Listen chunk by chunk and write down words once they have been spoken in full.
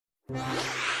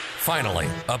Finally,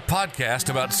 a podcast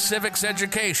about civics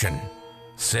education.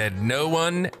 Said no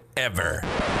one ever.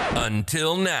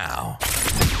 Until now.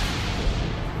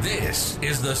 This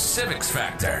is the Civics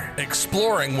Factor,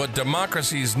 exploring what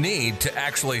democracies need to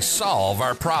actually solve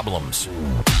our problems.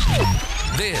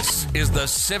 This is the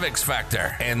Civics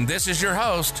Factor, and this is your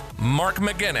host, Mark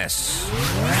McGinnis.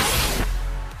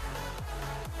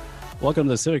 Welcome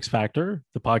to the Civics Factor,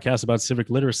 the podcast about civic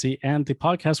literacy, and the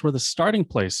podcast where the starting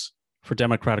place for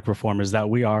democratic reform is that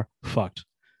we are fucked.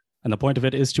 And the point of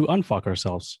it is to unfuck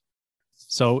ourselves.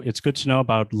 So it's good to know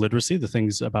about literacy, the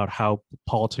things about how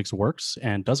politics works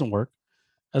and doesn't work,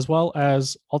 as well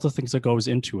as all the things that goes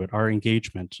into it, our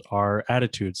engagement, our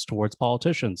attitudes towards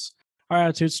politicians, our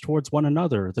attitudes towards one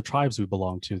another, the tribes we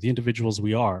belong to, the individuals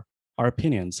we are, our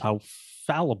opinions, how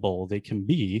fallible they can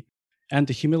be, and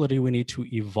the humility we need to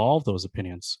evolve those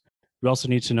opinions. We also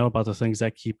need to know about the things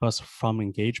that keep us from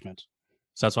engagement.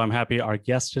 So that's why I'm happy our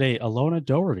guest today, Ilona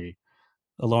Dougherty.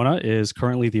 Ilona is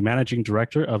currently the Managing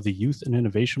Director of the Youth and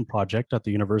Innovation Project at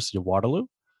the University of Waterloo.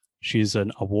 She's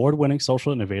an award-winning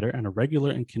social innovator and a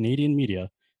regular in Canadian media,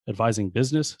 advising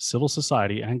business, civil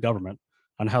society, and government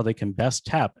on how they can best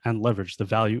tap and leverage the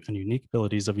value and unique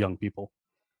abilities of young people.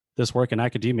 This work in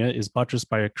academia is buttressed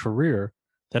by a career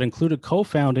that included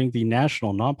co-founding the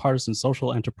national nonpartisan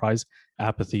social enterprise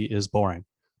Apathy is Boring.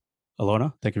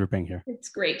 Ilona, thank you for being here. It's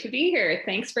great to be here.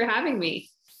 Thanks for having me.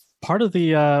 Part of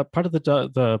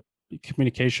the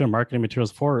communication and marketing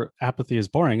materials for Apathy is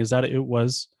Boring is that it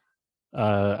was,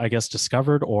 I guess,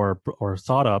 discovered or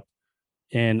thought up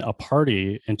in a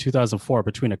party in 2004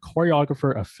 between a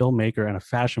choreographer, a filmmaker, and a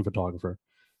fashion photographer.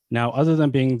 Now, other than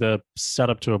being the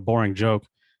setup to a boring joke,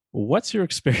 what's your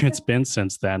experience been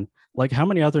since then? Like, how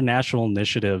many other national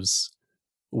initiatives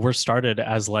were started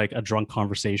as like a drunk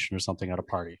conversation or something at a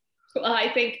party? Well, I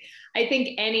think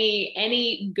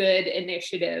any good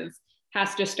initiative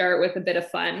has to start with a bit of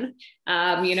fun,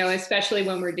 especially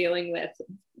when we're dealing with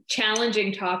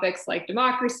challenging topics like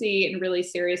democracy and really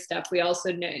serious stuff. We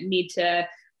also need to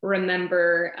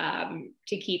remember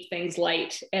to keep things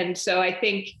light. And so I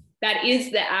think that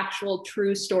is the actual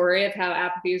true story of how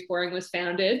Apathy is Boring was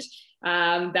founded.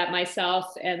 That myself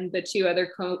and the two other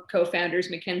co-founders,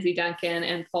 Mackenzie Duncan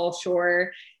and Paul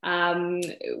Shore,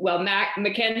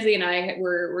 Mackenzie and I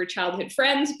were childhood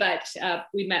friends, but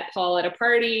we met Paul at a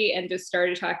party and just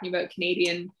started talking about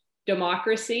Canadian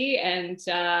democracy, and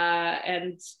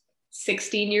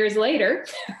 16 years later,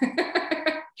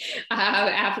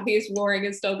 Apathy is Boring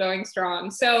is still going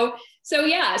strong. So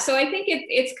I think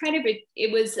it's kind of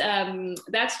it was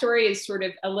that story is sort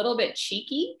of a little bit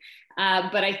cheeky.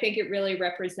 But I think it really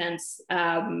represents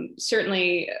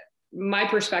certainly my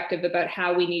perspective about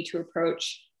how we need to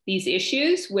approach these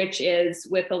issues, which is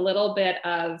with a little bit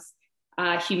of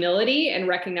humility and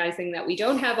recognizing that we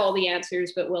don't have all the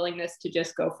answers, but willingness to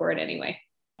just go for it anyway.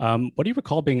 What do you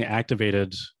recall being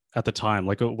activated at the time?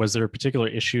 Like, was there particular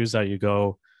issues that you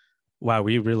go, wow,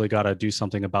 we really got to do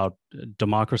something about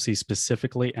democracy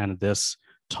specifically and this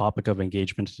topic of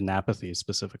engagement and apathy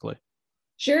specifically?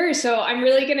 Sure. So I'm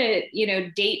really going to,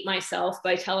 date myself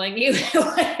by telling you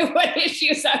what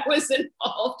issues I was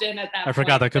involved in at that point. I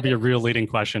forgot that could be a real leading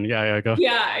question. Yeah, go.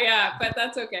 Yeah, but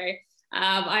that's okay.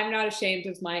 I'm not ashamed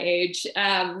of my age.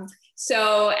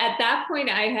 So at that point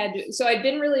I'd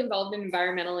been really involved in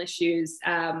environmental issues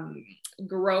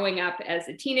growing up as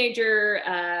a teenager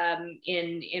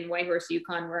in Whitehorse,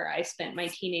 Yukon, where I spent my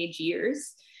teenage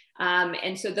years.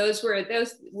 And so those were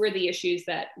the issues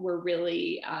that were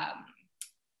really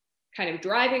kind of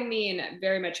driving me and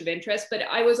very much of interest, but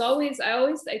I always,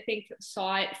 I think,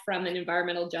 saw it from an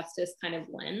environmental justice kind of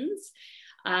lens.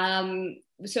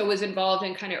 So was involved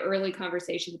in kind of early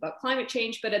conversations about climate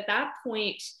change. But at that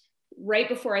point, right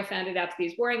before I founded Apathy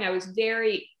is Boring, I was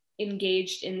very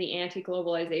engaged in the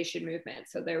anti-globalization movement.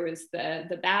 So there was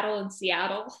the battle in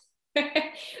Seattle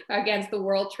against the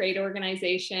World Trade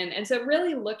Organization. And so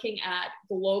really looking at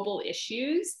global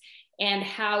issues and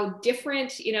how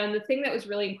different, and the thing that was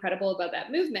really incredible about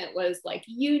that movement was like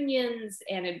unions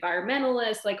and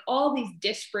environmentalists, like all these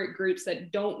disparate groups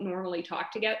that don't normally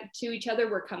talk to each other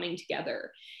were coming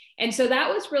together. And so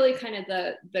that was really kind of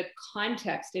the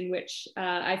context in which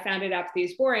I founded Apathy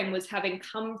is Boring, was having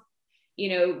come,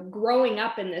 growing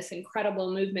up in this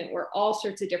incredible movement where all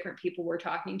sorts of different people were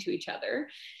talking to each other.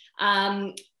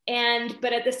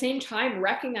 But at the same time,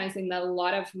 recognizing that a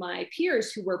lot of my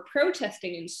peers who were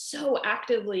protesting and so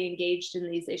actively engaged in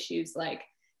these issues, like,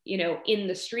 in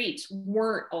the streets,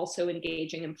 weren't also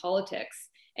engaging in politics,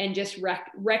 and just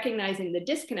recognizing the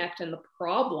disconnect and the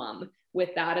problem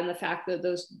with that and the fact that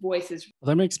those voices. Well,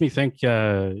 that makes me think,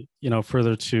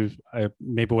 further to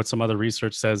maybe what some other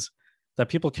research says, that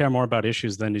people care more about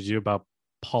issues than they do about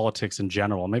politics in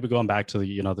general. Maybe going back to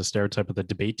the stereotype of the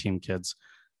debate team kids,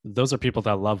 those are people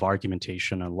that love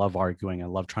argumentation and love arguing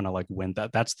and love trying to like win.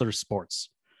 That's their sports.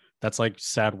 That's like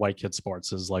sad white kid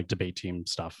sports, is like debate team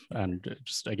stuff, and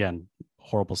just again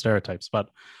horrible stereotypes. But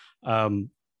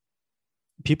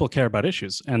people care about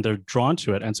issues and they're drawn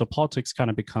to it, and so politics kind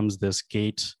of becomes this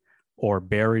gate or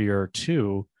barrier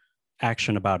to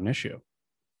action about an issue.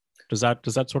 Does that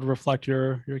sort of reflect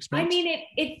your experience? I mean,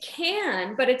 it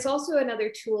can, but it's also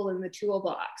another tool in the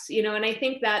toolbox, and I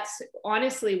think that's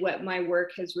honestly what my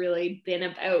work has really been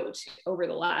about over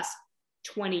the last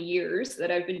 20 years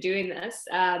that I've been doing this,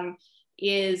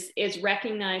 is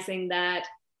recognizing that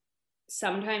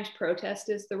sometimes protest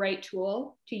is the right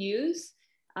tool to use.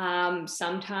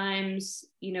 Sometimes,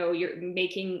 you're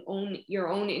making your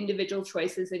own individual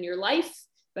choices in your life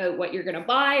about what you're going to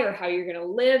buy or how you're going to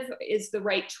live is the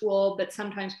right tool, but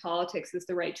sometimes politics is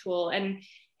the right tool. And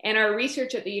our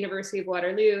research at the University of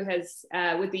Waterloo has,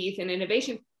 with the Youth and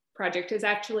Innovation Project, has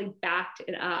actually backed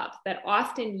it up, that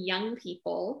often young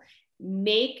people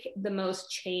make the most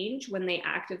change when they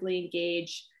actively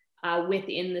engage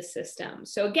within the system.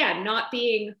 So again, not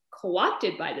being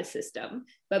co-opted by the system,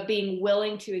 but being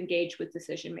willing to engage with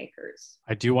decision makers.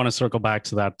 I do want to circle back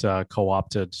to that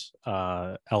co-opted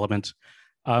element.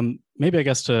 Maybe I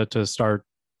guess to start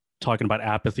talking about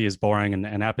apathy is boring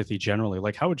and apathy generally,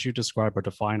 like how would you describe or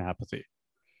define apathy?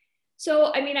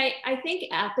 So, I mean, I think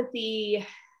apathy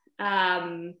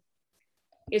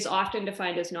is often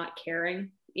defined as not caring,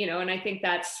 and I think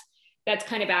that's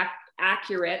kind of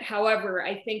accurate. However,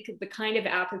 I think the kind of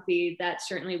apathy that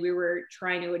certainly we were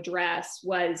trying to address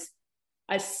was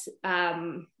a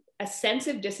sense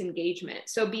of disengagement.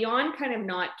 So beyond kind of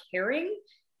not caring,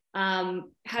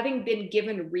 having been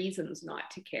given reasons not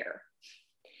to care,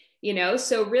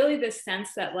 so really the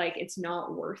sense that like it's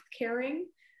not worth caring,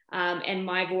 and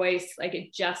my voice, like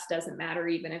it just doesn't matter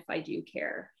even if I do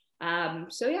care.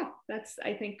 So yeah, that's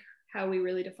I think how we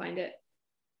really defined it.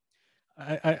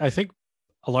 I think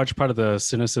a large part of the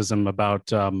cynicism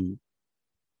about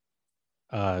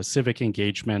civic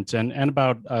engagement and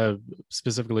about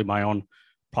specifically my own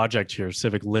project here,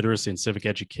 civic literacy and civic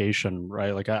education,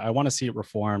 right? Like I want to see it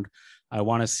reformed. I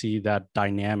want to see that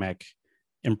dynamic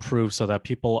improve so that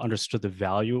people understood the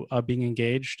value of being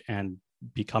engaged and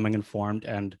becoming informed,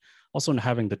 and also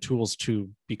having the tools to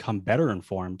become better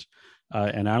informed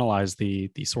and analyze the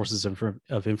sources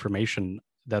of information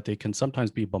that they can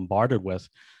sometimes be bombarded with.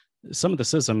 Some of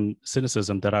the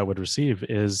cynicism that I would receive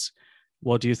is,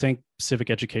 well, do you think civic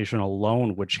education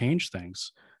alone would change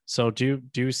things? So do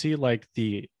you see like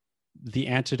the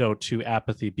antidote to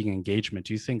apathy being engagement?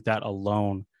 Do you think that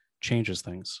alone changes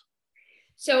things?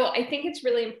 So I think it's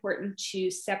really important to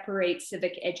separate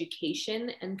civic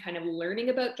education and kind of learning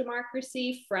about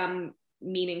democracy from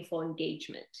meaningful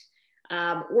engagement,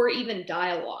 or even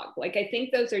dialogue. Like I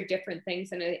think those are different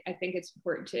things, and I think it's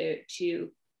important to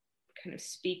kind of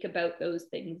speak about those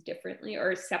things differently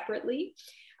or separately.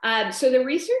 So the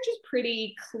research is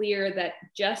pretty clear that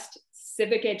just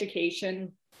civic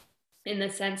education, in the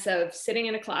sense of sitting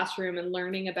in a classroom and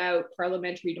learning about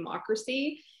parliamentary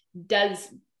democracy, does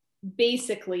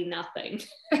basically nothing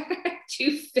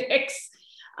to fix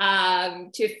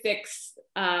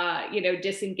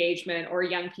disengagement or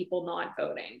young people not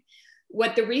voting.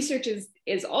 What the research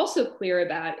is also clear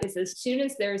about is as soon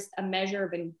as there's a measure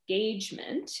of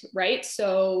engagement, right?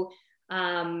 So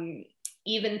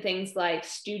even things like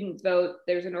student vote,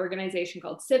 there's an organization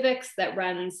called Civics that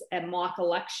runs a mock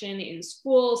election in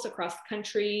schools across the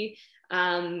country.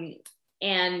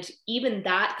 And even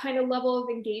that kind of level of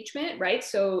engagement, right?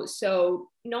 So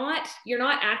you're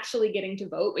not actually getting to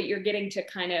vote, but you're getting to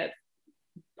kind of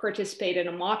participate in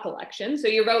a mock election. So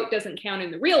your vote doesn't count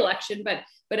in the real election, but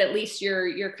at least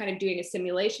you're kind of doing a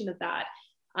simulation of that.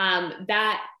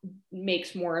 That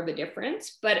makes more of a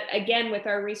difference. But again, with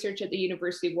our research at the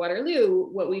University of Waterloo,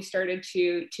 what we've started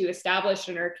to establish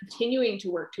and are continuing to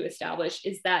work to establish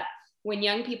is that when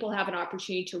young people have an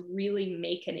opportunity to really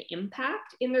make an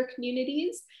impact in their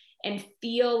communities and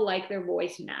feel like their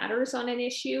voice matters on an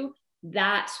issue,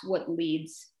 that's what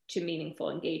leads to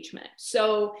meaningful engagement.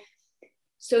 So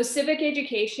civic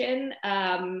education,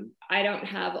 I don't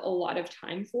have a lot of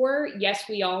time for. Yes,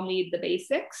 we all need the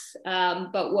basics,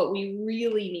 but what we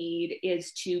really need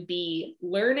is to be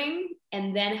learning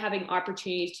and then having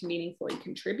opportunities to meaningfully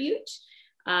contribute.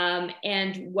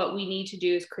 And what we need to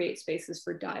do is create spaces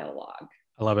for dialogue.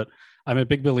 I love it. I'm a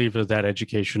big believer that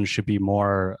education should be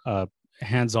more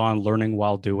hands-on, learning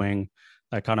while doing,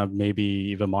 that kind of maybe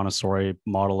even Montessori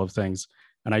model of things.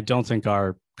 And I don't think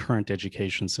our current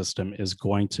education system is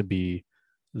going to be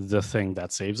the thing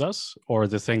that saves us or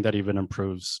the thing that even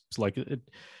improves. Like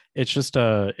it's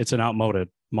an outmoded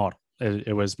model.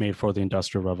 It was made for the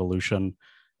Industrial Revolution,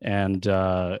 and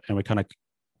we kind of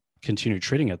continue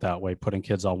treating it that way, putting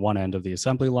kids on one end of the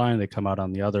assembly line, they come out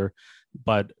on the other,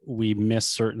 but we miss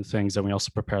certain things and we also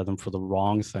prepare them for the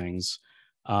wrong things,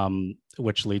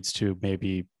 which leads to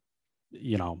maybe,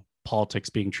 politics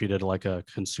being treated like a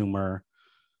consumer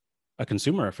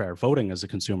affair. Voting is a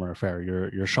consumer affair.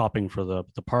 You're shopping for the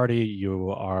party.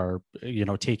 You are,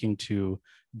 taking to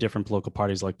different political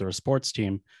parties like they're a sports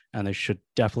team, and they should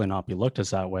definitely not be looked at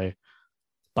that way.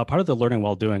 But part of the learning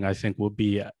while doing, I think, will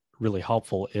be really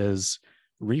helpful is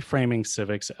reframing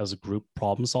civics as a group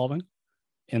problem solving,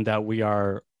 in that we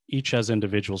are each as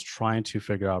individuals trying to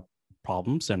figure out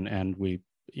problems, and we,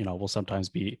 will sometimes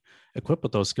be equipped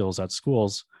with those skills at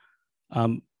schools.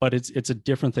 But it's a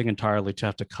different thing entirely to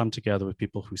have to come together with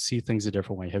people who see things a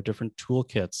different way, have different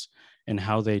toolkits in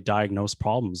how they diagnose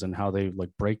problems and how they like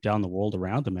break down the world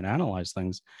around them and analyze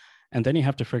things. And then you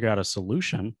have to figure out a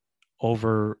solution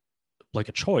over like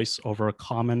a choice over a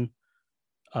common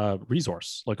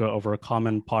resource, like over a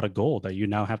common pot of gold that you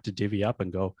now have to divvy up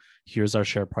and go, here's our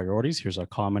shared priorities, here's our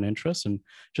common interests, and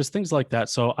just things like that.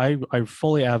 So I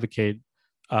fully advocate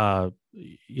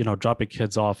dropping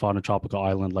kids off on a tropical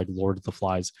island like Lord of the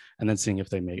Flies and then seeing if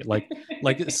they make it,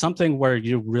 like something where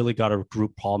you really got to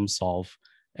group problem solve.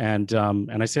 And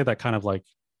I say that kind of like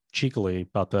cheekily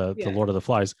about the Lord of the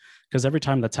Flies, because every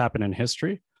time that's happened in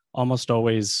history, almost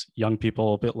always young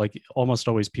people, almost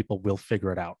always people will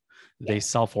figure it out. They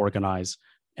self-organize,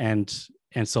 and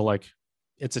so like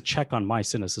it's a check on my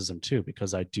cynicism too,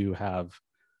 because I do have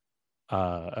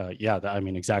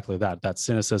exactly that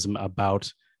cynicism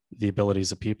about the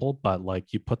abilities of people. But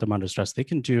like you put them under stress, they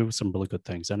can do some really good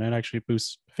things, and it actually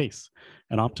boosts faith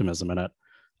and optimism in it.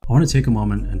 I want to take a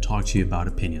moment and talk to you about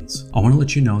opinions. I want to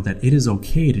let you know that it is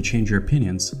okay to change your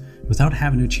opinions without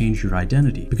having to change your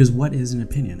identity. Because what is an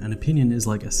opinion? An opinion is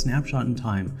like a snapshot in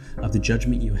time of the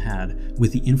judgment you had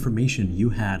with the information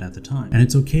you had at the time. And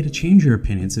it's okay to change your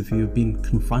opinions if you've been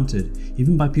confronted,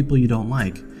 even by people you don't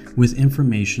like, with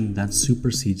information that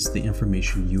supersedes the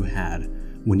information you had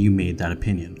when you made that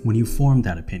opinion, when you formed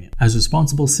that opinion. As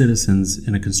responsible citizens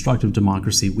in a constructive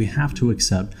democracy, we have to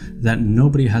accept that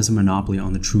nobody has a monopoly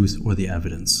on the truth or the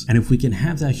evidence. And if we can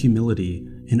have that humility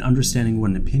in understanding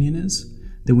what an opinion is,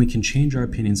 then we can change our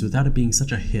opinions without it being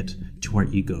such a hit to our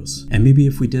egos. And maybe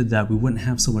if we did that, we wouldn't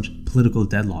have so much political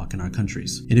deadlock in our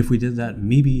countries. And if we did that,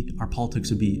 maybe our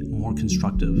politics would be more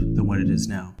constructive than what it is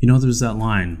now. There's that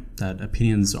line that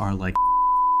opinions are like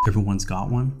everyone's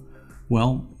got one.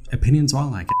 Well, opinions are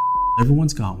like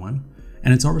everyone's got one,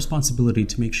 and it's our responsibility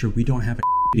to make sure we don't have a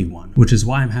one, which is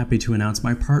why I'm happy to announce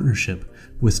my partnership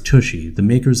with Tushy, the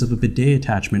makers of a bidet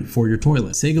attachment for your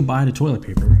toilet. Say goodbye to toilet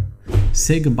paper.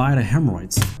 Say goodbye to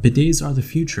hemorrhoids. Bidets are the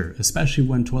future, especially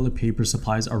when toilet paper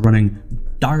supplies are running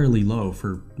direly low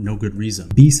for no good reason.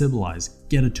 Be civilized.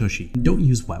 Get a Tushy. Don't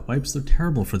use wet wipes. They're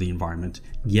terrible for the environment.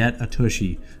 Get a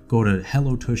Tushy. Go to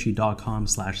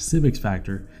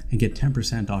hellotushy.com/civicsfactor and get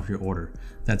 10% off your order.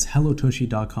 That's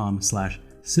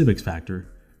hellotushy.com/civicsfactor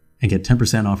and get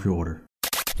 10% off your order.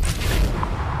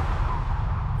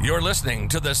 You're listening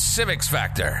to the Civics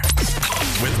Factor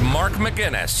with Mark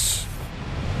McGinnis.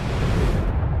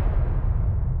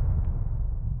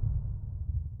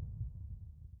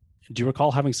 Do you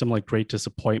recall having some like great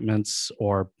disappointments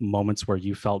or moments where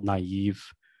you felt naive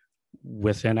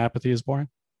within Apathy is Boring?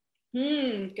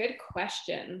 Good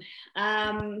question.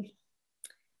 I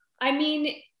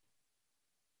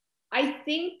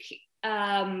think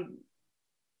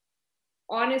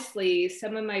honestly,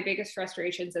 some of my biggest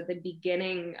frustrations at the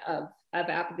beginning of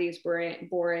Apathy is Boring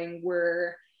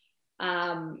were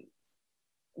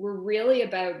really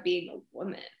about being a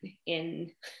woman in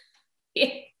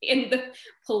the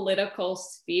political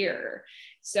sphere.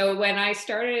 So when I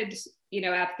started,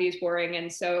 Apathy is Boring, and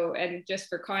just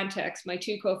for context, my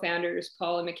two co-founders,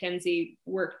 Paul and Mackenzie,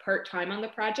 worked part-time on the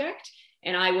project,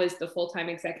 and I was the full-time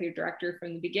executive director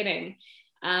from the beginning.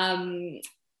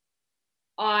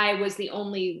 I was the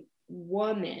only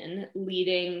woman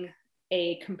leading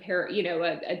a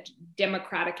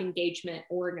democratic engagement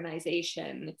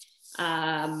organization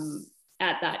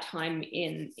at that time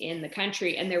in the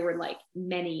country, and there were like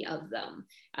many of them.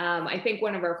 I think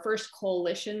one of our first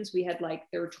coalitions, we had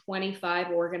there were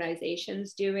 25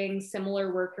 organizations doing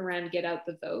similar work around get out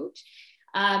the vote.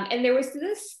 And there was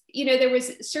this, there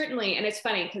was certainly, and it's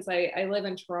funny because I live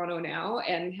in Toronto now,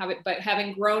 and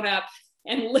having grown up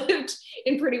and lived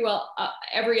in pretty well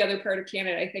every other part of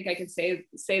Canada. I think I can say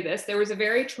this. There was a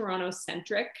very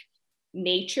Toronto-centric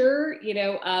nature, you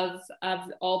know, of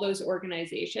all those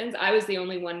organizations. I was the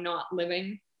only one not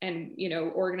living and, you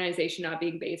know, organization not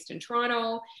being based in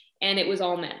Toronto, and it was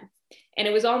all men. And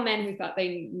it was all men who thought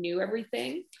they knew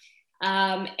everything.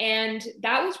 And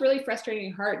that was really frustrating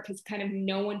and hard because kind of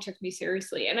no one took me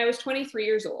seriously. And I was 23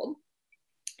 years old.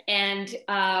 And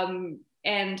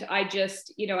I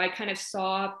just, you know, I kind of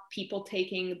saw people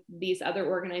taking these other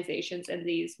organizations and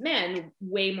these men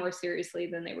way more seriously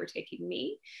than they were taking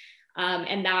me.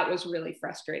 And that was really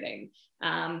frustrating.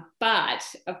 But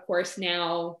of course,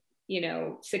 now, you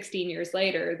know, 16 years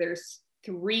later, there's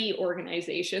 3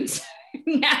 organizations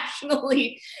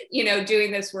nationally, you know,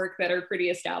 doing this work that are pretty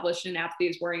established, and Apathy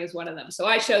is Boring is one of them. So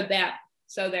I showed them.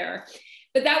 So there.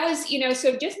 But that was, you know,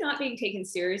 so just not being taken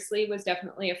seriously was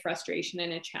definitely a frustration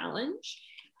and a challenge.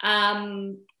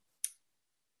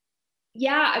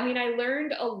 Yeah, I mean, I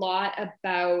learned a lot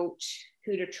about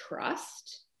who to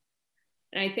trust.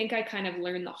 And I think I kind of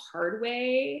learned the hard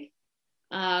way.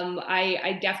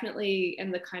 I definitely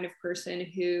am the kind of person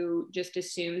who just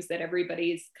assumes that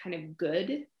everybody's kind of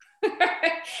good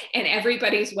and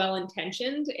everybody's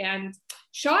well-intentioned. And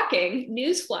shocking,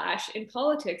 newsflash, in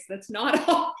politics, that's not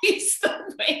always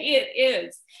the way it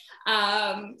is.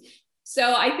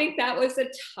 So I think that was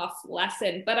a tough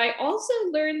lesson. But I also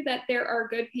learned that there are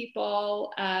good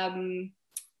people.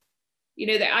 You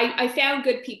know, that I found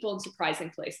good people in surprising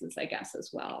places, I guess,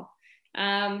 as well.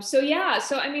 So yeah,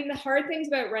 so I mean, the hard things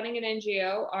about running an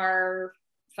NGO are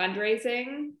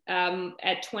fundraising,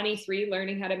 at 23,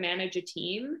 learning how to manage a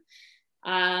team,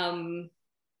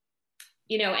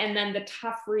 you know, and then the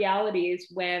tough realities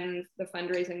when the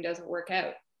fundraising doesn't work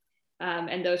out.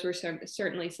 And those were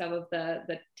certainly some of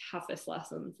the toughest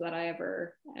lessons that I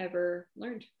ever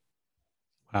learned.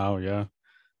 Wow, yeah.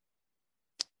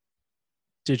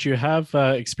 Did you have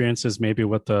experiences maybe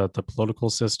with the political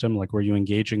system? Like, were you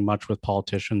engaging much with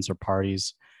politicians or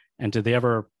parties? And did they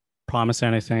ever promise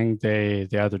anything they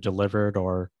either delivered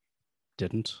or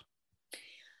didn't?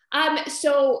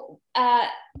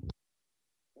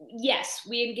 Yes,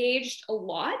 we engaged a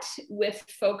lot with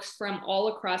folks from all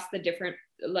across the different,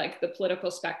 like the political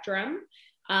spectrum,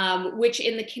 which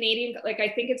in the Canadian, like, I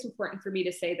think it's important for me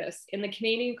to say this, in the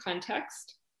Canadian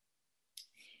context,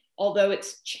 although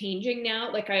it's changing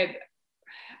now, like I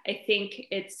think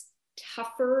it's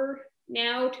tougher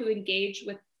now to engage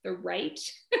with the right.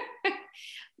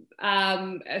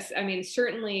 I mean,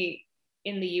 certainly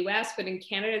in the US, but in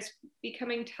Canada, it's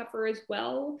becoming tougher as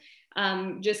well.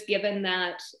 Just given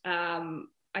that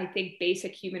I think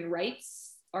basic human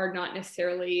rights are not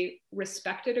necessarily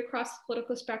respected across the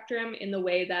political spectrum in the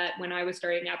way that when I was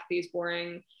starting Apathy is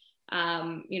Boring,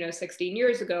 you know, 16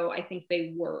 years ago, I think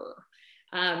they were.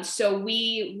 So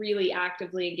we really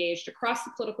actively engaged across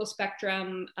the political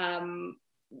spectrum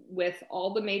with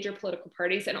all the major political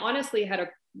parties, and honestly had a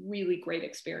really great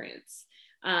experience,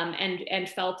 and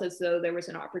felt as though there was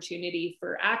an opportunity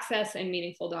for access and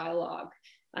meaningful dialogue,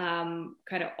 kind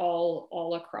of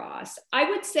all across. I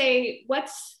would say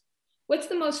what's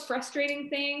the most frustrating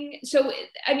thing? So,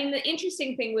 I mean, the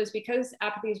interesting thing was, because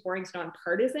Apathy is Boring is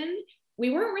nonpartisan, we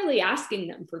weren't really asking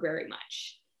them for very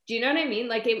much. Do you know what I mean?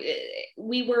 Like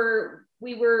we weren't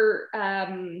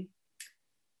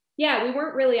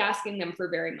really asking them for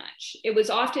very much. It was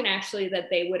often actually that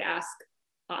they would ask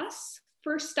us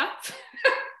for stuff,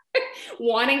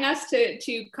 wanting us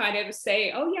to kind of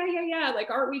say, oh yeah, like,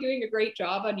 aren't we doing a great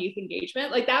job on youth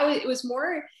engagement? Like that was,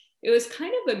 it was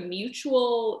kind of a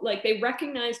mutual, like, they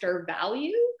recognized our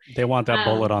value. They want that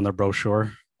bullet on their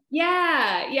brochure.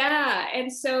 Yeah.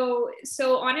 And so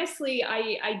honestly,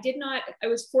 I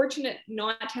was fortunate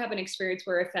not to have an experience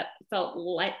where I felt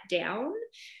let down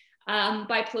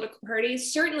by political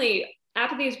parties. Certainly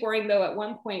Apathy is Boring, though, at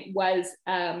one point was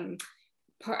the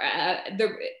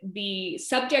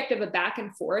subject of a back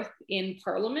and forth in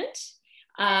Parliament,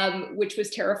 which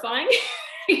was terrifying.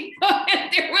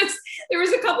 And there was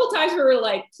a couple times where we were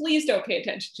like, please don't pay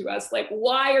attention to us. Like,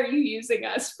 why are you using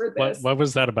us for this? What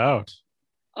was that about?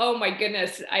 Oh my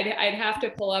goodness. I'd have to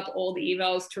pull up old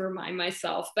emails to remind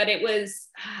myself, but it was,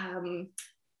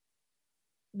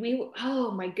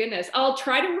 oh my goodness. I'll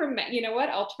try to remember, you know what?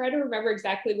 I'll try to remember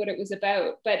exactly what it was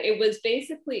about, but it was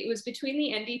between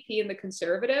the NDP and the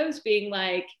Conservatives being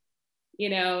like, you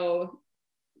know,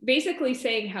 basically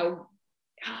saying how,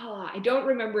 I don't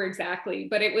remember exactly,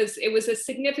 but it was a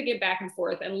significant back and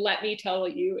forth. And let me tell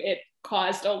you, it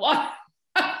caused a lot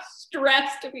of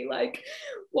stress to be like,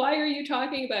 why are you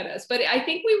talking about us? But I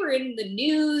think we were in the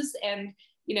news, and,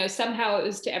 you know, somehow it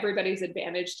was to everybody's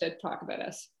advantage to talk about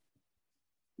us.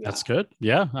 That's good.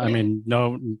 Yeah. I mean,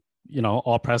 no,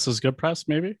 all press is good press,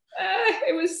 maybe.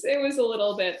 It was a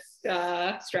little bit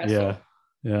stressful.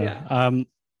 Yeah.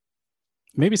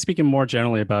 Maybe speaking more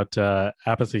generally about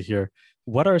apathy here,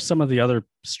 what are some of the other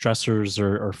stressors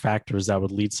or factors that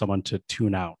would lead someone to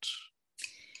tune out?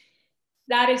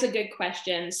 That is a good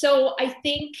question. So I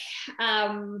think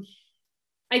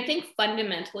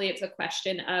fundamentally it's a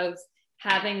question of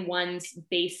having one's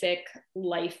basic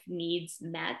life needs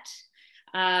met.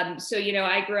 So,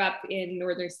 I grew up in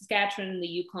northern Saskatchewan, the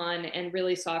Yukon, and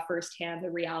really saw firsthand the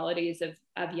realities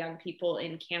of young people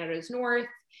in Canada's north,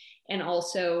 and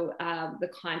also the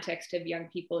context of young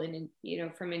people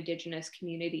from Indigenous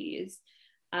communities.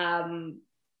 And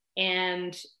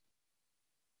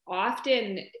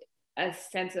often a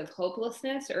sense of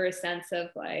hopelessness, or a sense of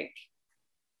like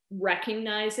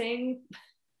recognizing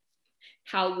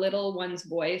how little one's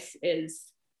voice is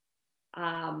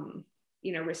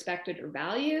respected or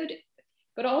valued,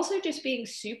 but also just being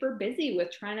super busy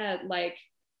with trying to like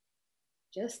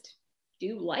just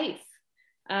do life.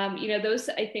 Those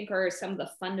I think are some of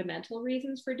the fundamental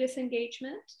reasons for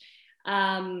disengagement.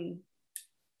 And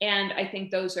I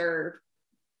think those are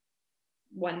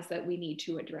ones that we need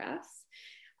to address.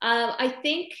 I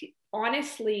think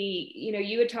honestly,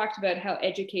 you had talked about how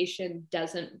education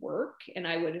doesn't work, and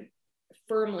I would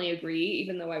firmly agree,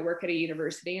 even though I work at a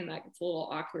university and that gets a little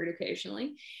awkward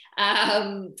occasionally.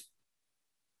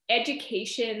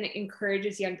 Education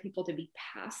encourages young people to be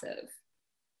passive,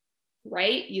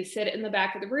 right? You sit in the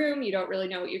back of the room, you don't really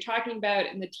know what you're talking about,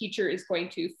 and the teacher is going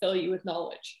to fill you with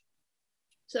knowledge.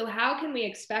 So how can we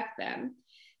expect then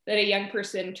that a young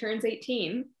person turns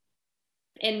 18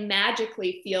 and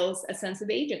magically feels a sense of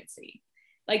agency?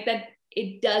 Like that,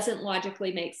 it doesn't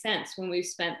logically make sense when we've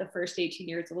spent the first 18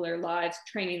 years of their lives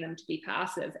training them to be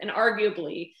passive. And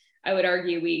arguably, I would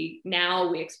argue we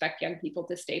expect young people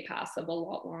to stay passive a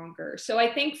lot longer. So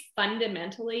I think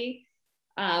fundamentally,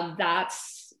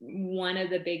 that's one of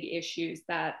the big issues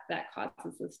that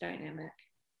causes this dynamic.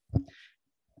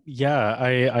 Yeah,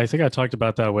 I think I talked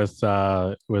about that with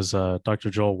Dr.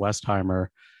 Joel Westheimer,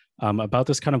 about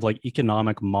this kind of like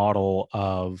economic model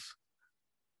of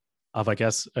I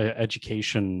guess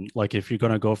education. Like if you're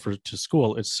going to go to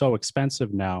school, it's so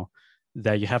expensive now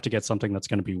that you have to get something that's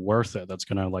going to be worth it, that's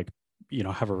going to like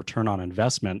have a return on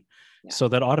investment. Yeah. So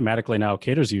that automatically now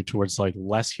caters you towards like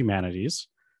less humanities,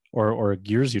 or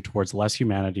gears you towards less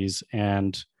humanities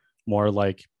and more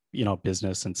like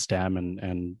business and STEM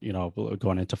and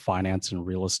going into finance and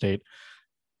real estate.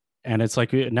 And it's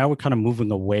like now we're kind of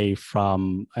moving away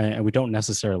from, and we don't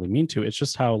necessarily mean to, it's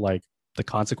just how like the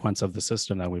consequence of the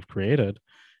system that we've created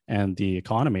and the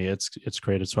economy, it's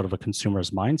created sort of a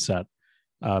consumerist mindset.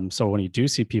 So when you do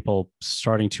see people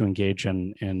starting to engage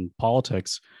in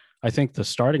politics, I think the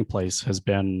starting place has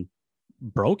been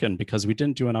broken because we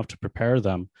didn't do enough to prepare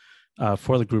them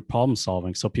for the group problem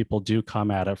solving. So people do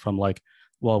come at it from like,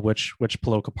 well, which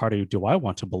political party do I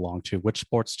want to belong to? Which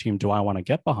sports team do I want to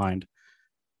get behind?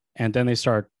 And then they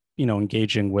start,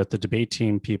 engaging with the debate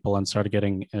team people and started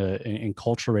getting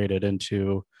enculturated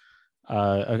into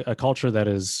a culture that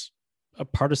is a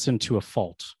partisan to a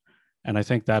fault. And I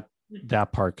think that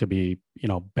part could be,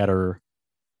 better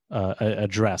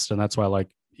addressed. And that's why, like,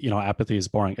 apathy is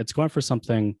boring. It's going for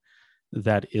something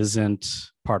that isn't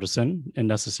partisan and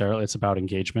necessarily. It's about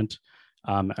engagement,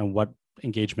 and what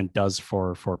engagement does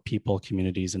for people,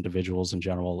 communities, individuals in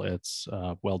general. It's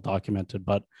well documented,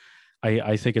 but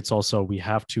I think it's also, we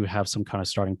have to have some kind of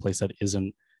starting place that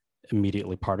isn't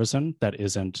immediately partisan, that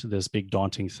isn't this big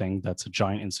daunting thing that's a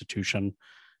giant institution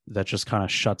that just kind of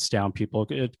shuts down people,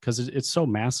 because it's so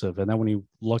massive. And then when you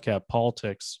look at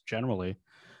politics generally,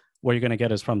 what you're going to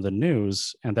get is from the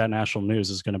news, and that national news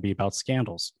is going to be about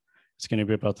scandals. It's going to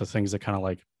be about the things that kind of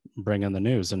like bring in the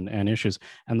news and issues.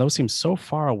 And those seem so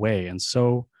far away and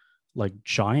so like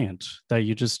giant that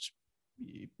you just,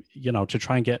 to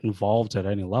try and get involved at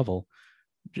any level,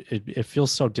 it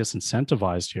feels so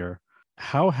disincentivized here.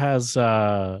 How has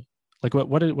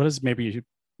what is maybe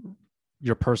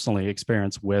your personally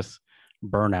experience with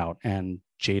burnout and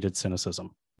jaded cynicism?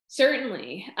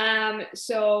 Certainly.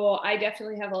 So I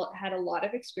definitely had a lot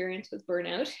of experience with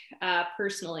burnout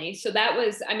personally. So that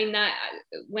was, that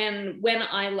when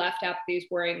I left Apathy was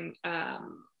wearing,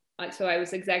 so I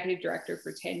was executive director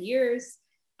for 10 years.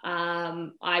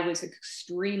 I was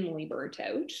extremely burnt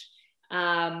out.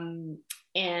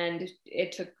 And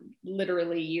it took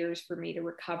literally years for me to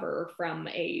recover from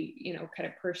a, kind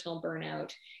of personal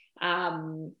burnout.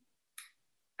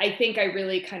 I think I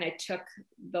really kind of took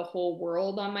the whole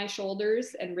world on my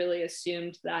shoulders and really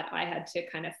assumed that I had to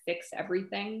kind of fix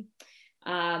everything,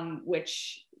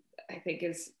 which I think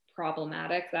is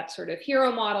problematic. That sort of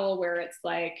hero model where it's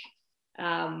like,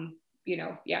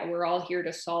 we're all here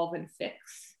to solve and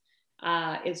fix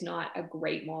is not a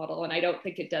great model. And I don't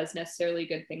think it does necessarily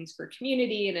good things for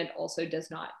community. And it also does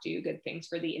not do good things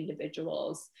for the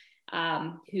individuals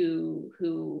who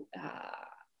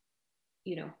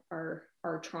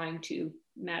are trying to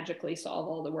magically solve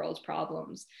all the world's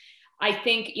problems. I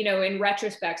think, in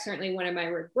retrospect, certainly one of my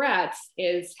regrets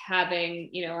is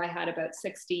having, I had about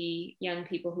 60 young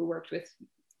people who worked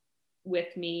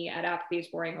with me at Apathy is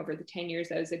Boring over the 10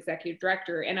 years I was executive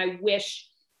director. And I wish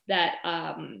that,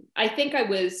 I think I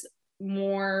was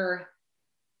more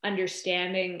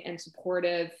understanding and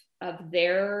supportive of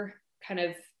their kind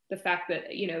of the fact that,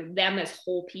 them as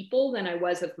whole people than I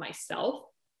was of myself.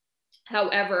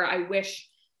 However, I wish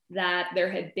that there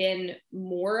had been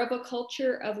more of a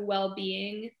culture of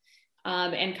well-being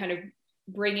and kind of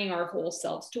bringing our whole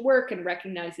selves to work and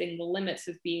recognizing the limits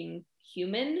of being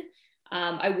human.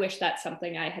 I wish that's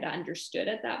something I had understood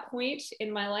at that point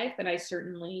in my life, and I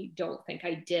certainly don't think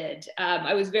I did.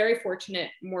 I was very fortunate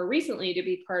more recently to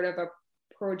be part of a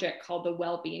project called the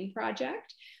Wellbeing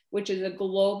Project, which is a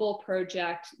global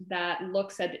project that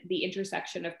looks at the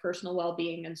intersection of personal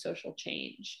well-being and social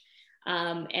change.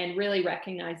 And really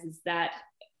recognizes that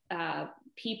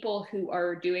people who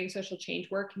are doing social change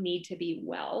work need to be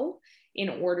well in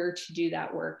order to do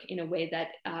that work in a way that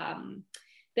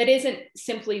that isn't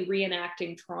simply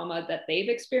reenacting trauma that they've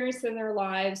experienced in their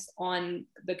lives on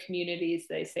the communities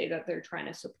they say that they're trying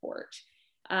to support.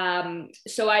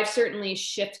 So I've certainly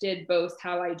shifted both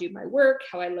how I do my work,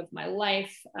 how I live my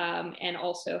life, and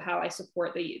also how I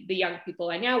support the young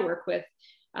people I now work with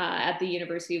at the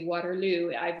University of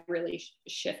Waterloo. I've really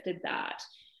shifted that.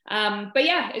 But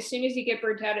yeah, as soon as you get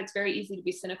burnt out, it's very easy to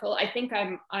be cynical. I think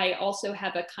I also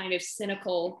have a kind of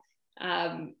cynical,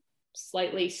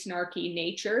 slightly snarky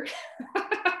nature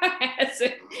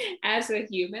as a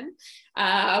human.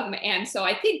 And so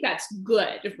I think that's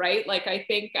good, right? Like I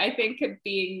think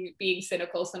being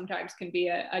cynical sometimes can be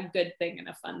a good thing and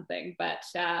a fun thing,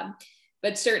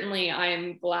 but certainly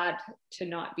I'm glad to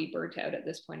not be burnt out at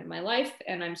this point in my life.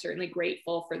 And I'm certainly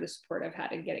grateful for the support I've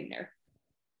had in getting there.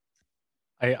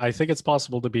 I think it's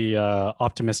possible to be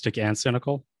optimistic and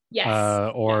cynical.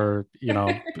 Yes. Or,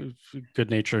 good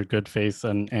nature, good faith,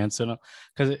 and cynical.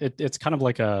 Because it's kind of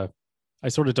like I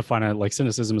sort of define it like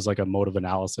cynicism is like a mode of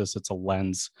analysis. It's a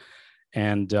lens.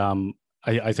 And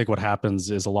I think what happens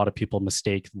is a lot of people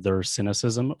mistake their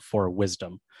cynicism for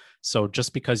wisdom. So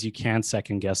just because you can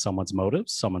second guess someone's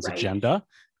motives, someone's agenda,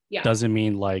 doesn't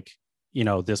mean like,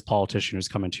 this politician who's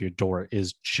coming to your door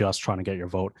is just trying to get your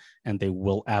vote and they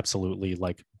will absolutely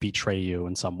like betray you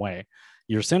in some way.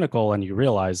 You're cynical and you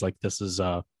realize like this is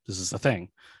a thing.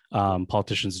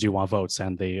 Politicians do want votes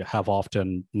and they have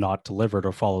often not delivered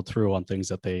or followed through on things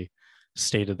that they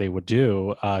stated they would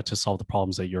do to solve the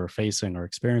problems that you're facing or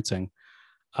experiencing.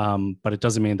 But it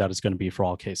doesn't mean that it's going to be for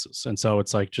all cases. And so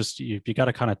it's like just you got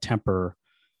to kind of temper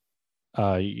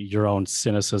your own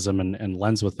cynicism and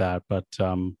lens with that. But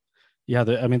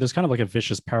there's kind of like a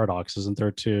vicious paradox, isn't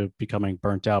there, to becoming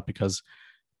burnt out, because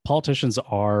politicians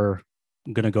are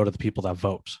going to go to the people that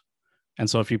vote. And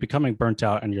so if you're becoming burnt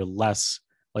out and you're less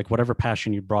like whatever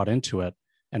passion you brought into it,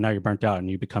 and now you're burnt out and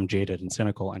you become jaded and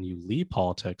cynical and you leave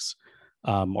politics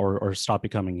or stop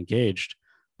becoming engaged,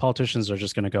 politicians are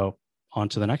just going to go on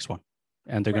to the next one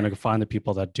and they're going to find the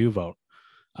people that do vote.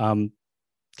 Can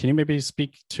you maybe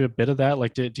speak to a bit of that?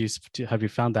 Like, have you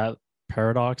found that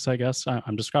paradox, I guess?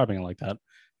 I'm describing it like that.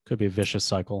 Could be a vicious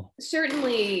cycle.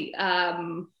 Certainly,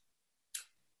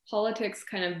 politics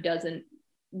kind of doesn't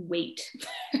wait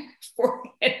for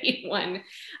anyone.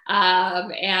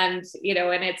 And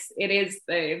it's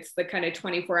the kind of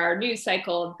 24-hour news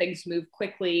cycle and things move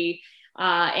quickly.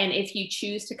 And if you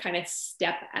choose to kind of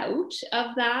step out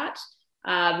of that,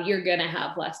 you're going to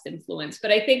have less influence.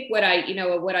 But I think what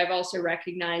I've also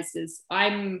recognized is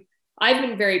I've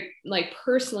been very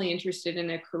personally interested in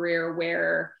a career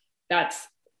where that's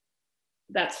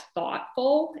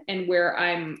thoughtful and where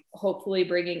I'm hopefully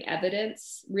bringing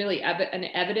evidence, really an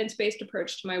evidence-based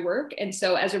approach to my work. And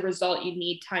so as a result, you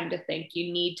need time to think,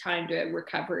 you need time to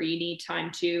recover, you need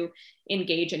time to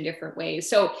engage in different ways.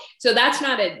 So that's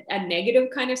not a negative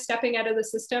kind of stepping out of the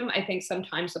system. I think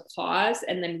sometimes a pause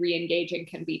and then re-engaging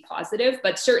can be positive,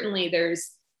 but certainly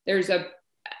there's a,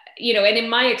 and in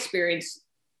my experience,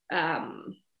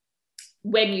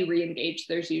 when you re-engage,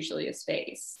 there's usually a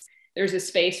space. There's a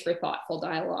space for thoughtful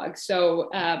dialogue. So,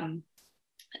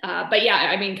 but yeah,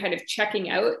 I mean, kind of checking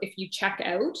out, if you check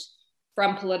out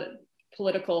from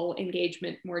political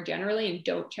engagement more generally and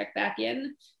don't check back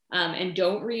in and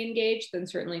don't re-engage, then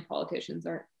certainly politicians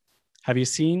Have you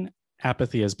seen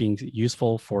apathy as being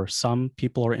useful for some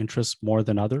people or interests more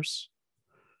than others?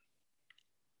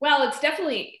 Well, it's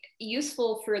definitely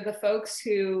useful for the folks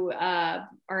who are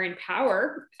in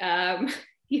power.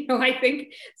 I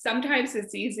think sometimes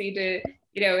it's easy to,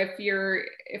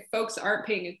 if folks aren't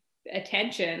paying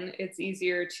attention, it's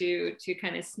easier to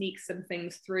kind of sneak some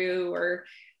things through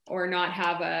or not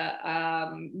have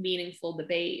a meaningful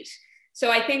debate. So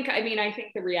I think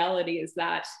the reality is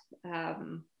that,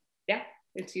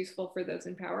 it's useful for those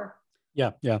in power.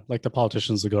 Yeah. Like the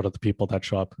politicians that go to the people that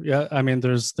show up. Yeah. I mean,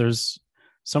 there's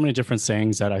so many different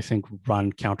sayings that I think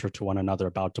run counter to one another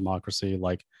about democracy.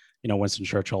 Like, Winston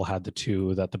Churchill had that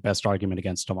the best argument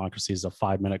against democracy is a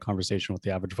 5-minute conversation with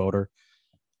the average voter.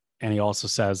 And he also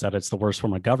says that it's the worst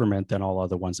form of government than all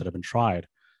other ones that have been tried.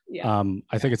 Yeah.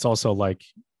 I think it's also like,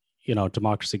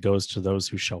 democracy goes to those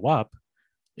who show up.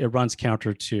 It runs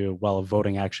counter to, well, if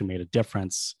voting actually made a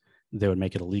difference, they would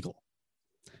make it illegal.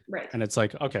 Right. And it's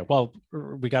like, okay, well,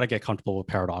 we got to get comfortable with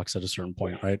paradox at a certain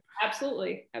point, right?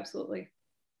 Absolutely.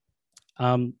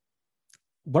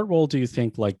 What role do you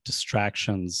think like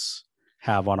distractions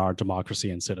have on our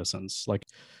democracy and citizens? Like,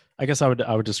 I guess I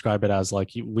would describe it as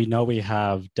like, we know we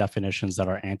have definitions that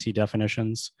are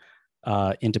anti-definitions.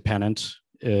 Independent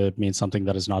means something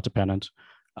that is not dependent.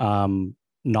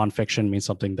 Nonfiction means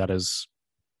something that is,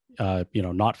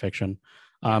 not fiction.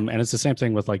 And it's the same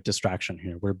thing with like distraction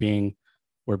here. We're being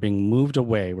moved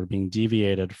away. We're being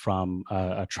deviated from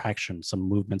attraction, some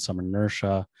movement, some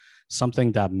inertia,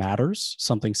 something that matters,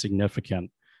 something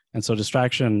significant. And so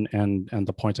distraction and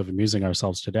the point of amusing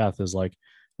ourselves to death is like,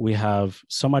 we have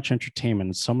so much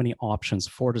entertainment, so many options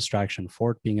for distraction,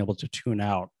 for being able to tune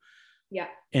out. Yeah.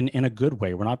 In a good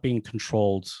way. We're not being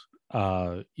controlled,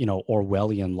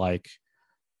 Orwellian like,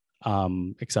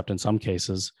 except in some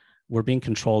cases, we're being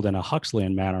controlled in a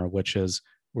Huxleyan manner, which is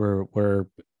we're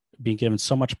being given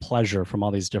so much pleasure from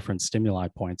all these different stimuli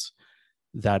points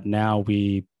that now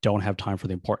we don't have time for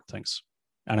the important things.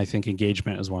 And I think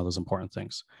engagement is one of those important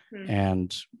things.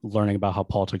 And learning about how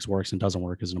politics works and doesn't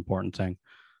work is an important thing.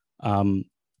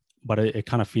 But it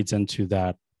kind of feeds into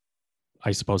that,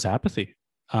 I suppose, apathy,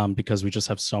 because we just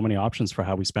have so many options for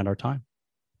how we spend our time.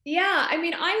 Yeah, I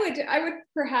mean, I would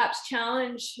perhaps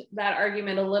challenge that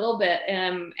argument a little bit,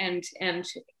 and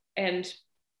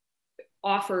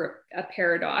offer a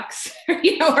paradox, or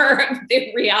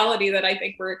the reality that I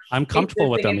think I'm comfortable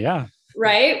with them, yeah.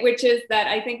 Right, which is that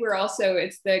I think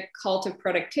it's the cult of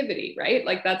productivity, right?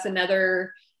 Like that's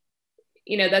another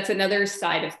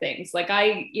side of things. Like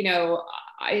I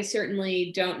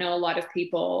certainly don't know a lot of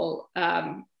people.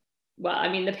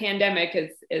 The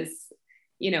pandemic is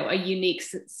a unique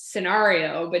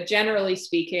scenario, but generally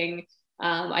speaking,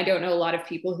 I don't know a lot of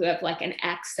people who have like an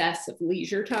excess of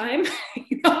leisure time.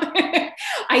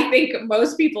 I think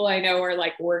most people I know are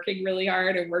like working really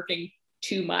hard and working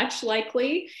too much,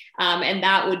 likely. And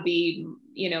that would be,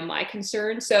 my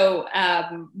concern. So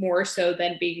more so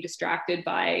than being distracted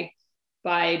by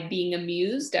being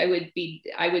amused, I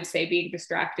would say being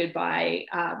distracted by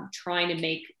trying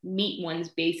to meet one's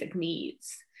basic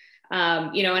needs.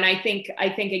 And I think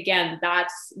again,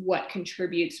 that's what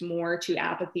contributes more to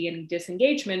apathy and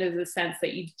disengagement, is the sense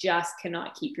that you just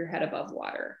cannot keep your head above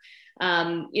water.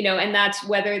 And that's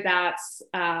whether that's,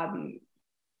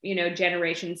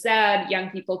 Generation Z, young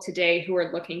people today who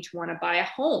are looking to want to buy a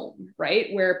home,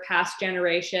 right? Where past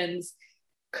generations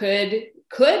could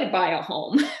buy a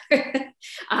home.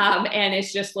 And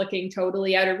it's just looking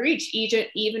totally out of reach,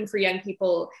 even for young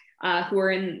people who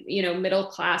are in,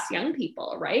 middle-class young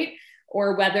people, right?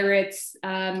 Or whether it's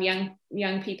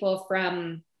young people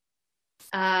from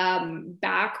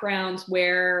backgrounds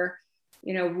where,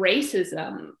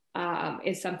 racism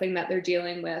is something that they're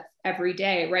dealing with every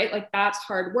day, right? Like that's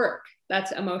hard work.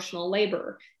 That's emotional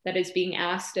labor that is being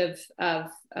asked of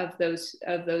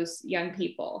those young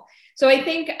people. So I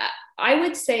think I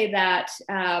would say that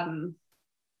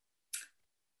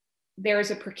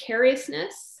there's a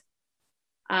precariousness,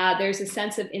 there's a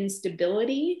sense of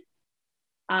instability,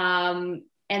 and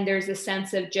there's a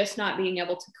sense of just not being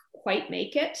able to quite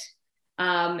make it.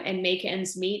 And make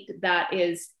ends meet, that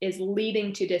is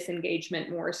leading to disengagement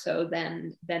more so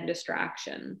than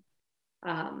distraction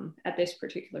at this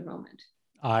particular moment.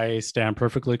 I stand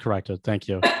perfectly corrected. Thank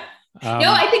you.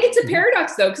 No, I think it's a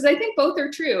paradox though, because I think both are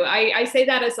true. I say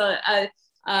that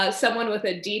as someone with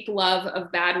a deep love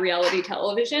of bad reality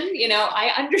television.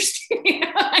 I understand.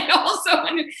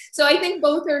 So I think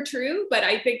both are true, but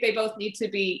I think they both need to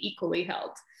be equally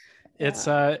held. It's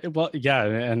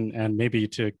and maybe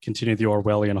to continue the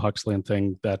Orwellian Huxleyan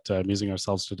thing that amusing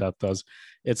ourselves to death does.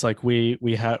 It's like we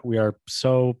are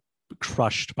so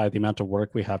crushed by the amount of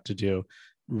work we have to do,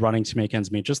 running to make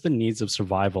ends meet. Just the needs of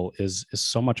survival is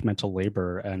so much mental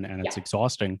labor, and it's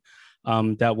exhausting.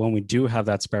 That when we do have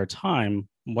that spare time,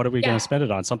 what are we going to spend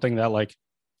it on? Something that like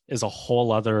is a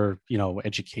whole other,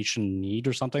 education need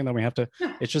or something that we have to.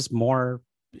 It's just more,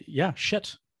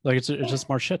 shit. Like it's just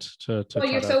more shit to well,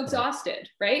 you're to, so exhausted,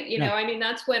 right? I mean,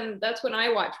 that's when I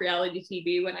watch reality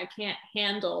TV, when I can't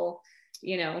handle,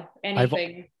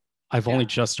 anything. I've only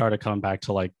just started coming back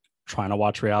to like trying to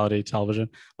watch reality television.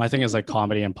 My thing is like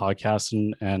comedy and podcasts,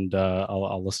 and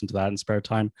I'll listen to that in spare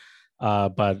time.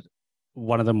 But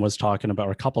one of them was talking about,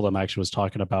 or a couple of them actually was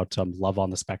talking about Love on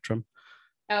the Spectrum.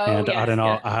 And I don't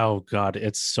know. Oh God,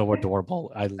 it's so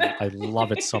adorable. I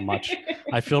love it so much.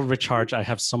 I feel recharged. I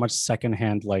have so much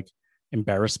secondhand like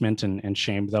embarrassment and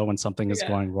shame though when something is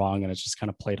going wrong, and it's just kind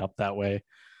of played up that way.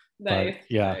 Nice.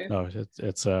 But no,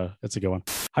 it's a good one.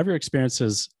 How have your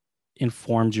experiences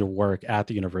informed your work at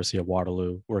the University of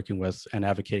Waterloo, working with and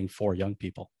advocating for young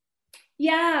people?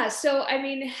 Yeah. So I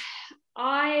mean,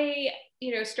 I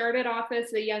started off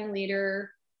as a young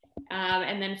leader.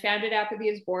 And then founded Apathy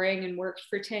is Boring and worked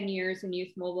for 10 years in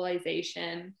youth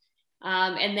mobilization.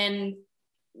 And then,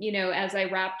 as I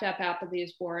wrapped up Apathy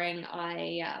is Boring,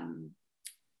 I,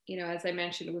 as I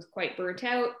mentioned, was quite burnt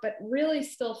out, but really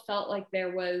still felt like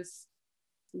there was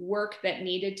work that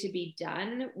needed to be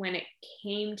done when it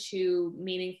came to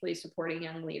meaningfully supporting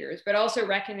young leaders, but also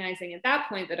recognizing at that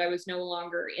point that I was no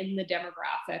longer in the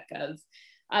demographic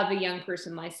of a young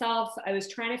person myself. I was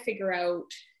trying to figure out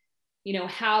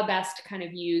how best to kind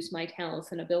of use my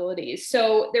talents and abilities.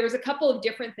 So there was a couple of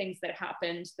different things that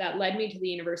happened that led me to the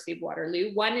University of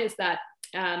Waterloo. One is that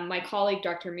my colleague,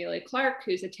 Dr. Amelia Clark,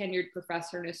 who's a tenured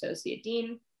professor and associate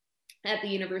dean at the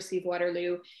University of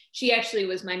Waterloo, she actually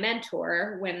was my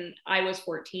mentor when I was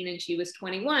 14 and she was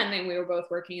 21, and we were both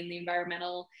working in the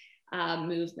environmental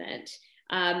movement.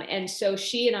 And so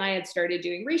she and I had started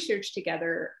doing research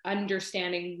together,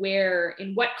 understanding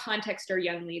in what context are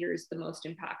young leaders the most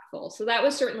impactful. So that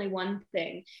was certainly one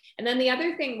thing. And then the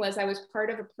other thing was I was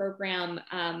part of a program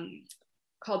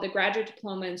called the Graduate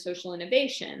Diploma in Social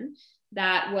Innovation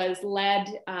that was led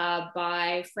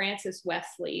by Frances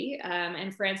Wesley.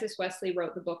 And Frances Wesley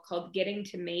wrote the book called Getting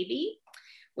to Maybe,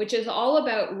 which is all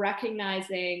about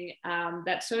recognizing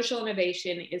that social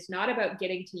innovation is not about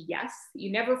getting to yes.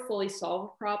 You never fully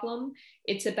solve a problem.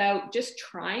 It's about just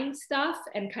trying stuff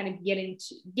and kind of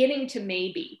getting to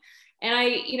maybe. And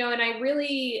I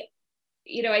really,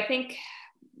 I think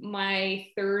my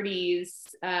 30s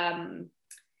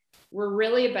were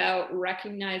really about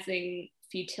recognizing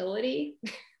futility,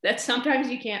 that sometimes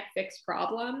you can't fix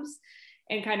problems,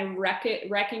 and kind of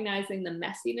recognizing the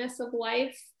messiness of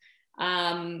life.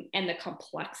 And the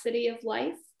complexity of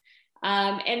life.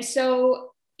 And so,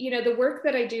 the work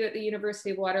that I do at the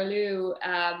University of Waterloo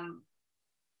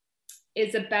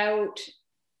is about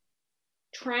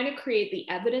trying to create the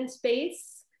evidence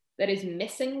base that is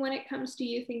missing when it comes to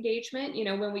youth engagement.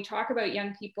 When we talk about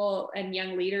young people and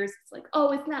young leaders, it's like,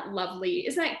 oh, isn't that lovely?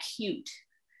 Isn't that cute?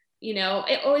 Isn't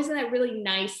that really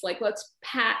nice? Like, let's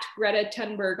pat Greta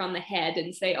Thunberg on the head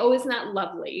and say, oh, isn't that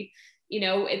lovely?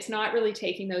 It's not really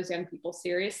taking those young people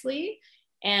seriously.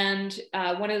 And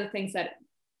one of the things that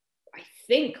I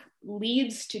think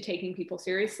leads to taking people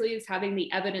seriously is having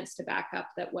the evidence to back up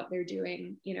that what they're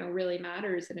doing, really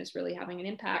matters and is really having an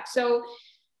impact. So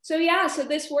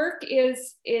this work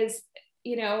is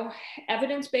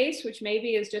evidence-based, which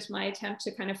maybe is just my attempt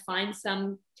to kind of find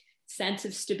some sense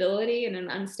of stability in an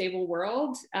unstable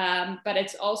world. But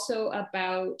it's also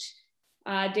about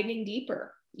digging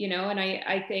deeper. And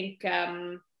I think,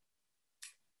 I'm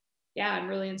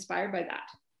really inspired by that.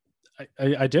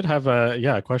 I did have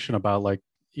a question about like,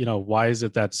 why is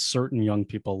it that certain young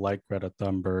people like Greta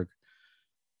Thunberg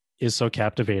is so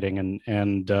captivating?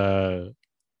 And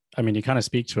I mean, you kind of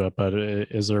speak to it, but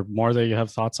is there more that you have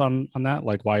thoughts on that?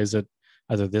 Like, why is it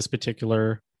either this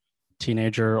particular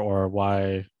teenager or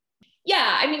why?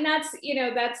 Yeah, I mean,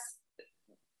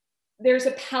 there's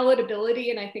a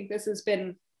palatability, and I think this has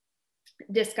been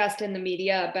discussed in the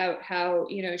media about how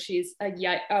she's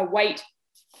a white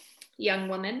young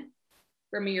woman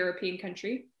from a European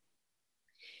country,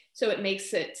 so it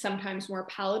makes it sometimes more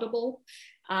palatable.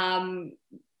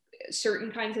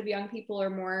 Certain kinds of young people are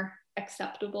more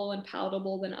acceptable and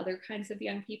palatable than other kinds of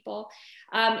young people.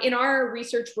 In our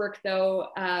research work, though,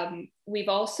 we've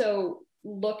also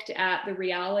looked at the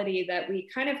reality that we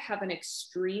kind of have an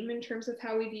extreme in terms of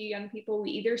how we view young people.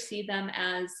 We either see them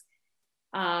as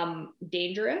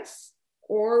dangerous,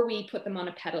 or we put them on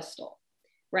a pedestal,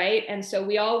 right? And so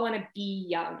we all want to be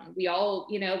young. We all,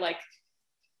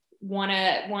 want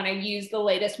to use the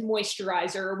latest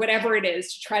moisturizer or whatever it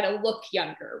is to try to look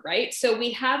younger, right? So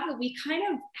we kind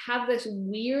of have this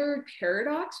weird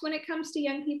paradox when it comes to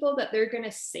young people, that they're going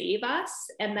to save us,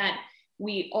 and that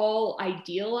we all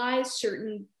idealize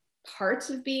certain parts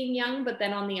of being young, but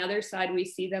then on the other side we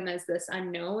see them as this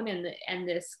unknown and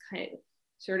this kind of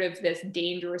sort of this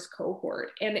dangerous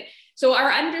cohort. And so our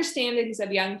understandings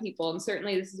of young people, and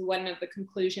certainly this is one of the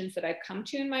conclusions that I've come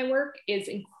to in my work, is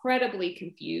incredibly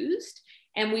confused.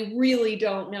 And we really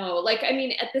don't know. Like, I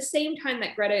mean, at the same time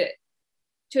that Greta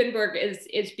Thunberg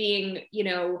is being,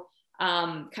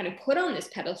 kind of put on this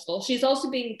pedestal, she's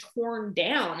also being torn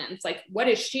down. And it's like, what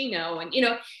does she know? And,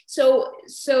 so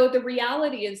the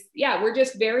reality is, yeah, we're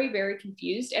just very, very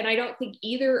confused. And I don't think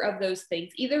either of those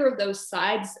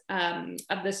sides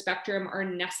of the spectrum are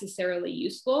necessarily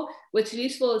useful. What's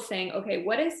useful is saying, okay,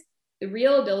 what is the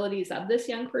real abilities of this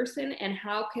young person, and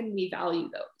how can we value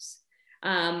those?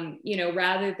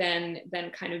 Rather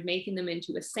than kind of making them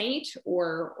into a saint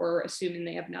or assuming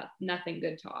they have nothing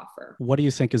good to offer. What do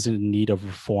you think is in need of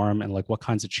reform, and like what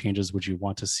kinds of changes would you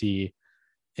want to see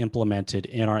implemented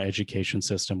in our education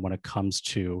system when it comes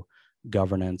to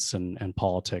governance and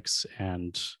politics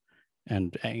and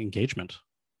engagement?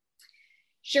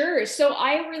 Sure. So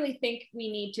I really think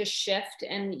we need to shift,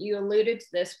 and you alluded to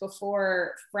this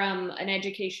before, from an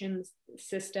education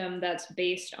system that's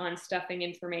based on stuffing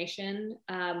information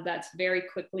that's very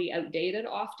quickly outdated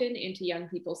often into young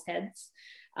people's heads,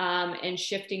 and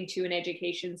shifting to an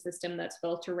education system that's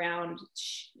built around,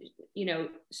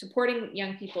 supporting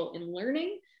young people in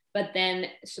learning, but then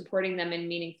supporting them in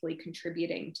meaningfully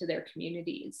contributing to their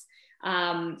communities.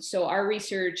 So our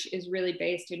research is really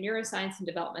based in neuroscience and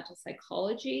developmental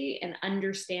psychology, and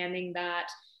understanding that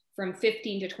from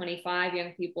 15 to 25,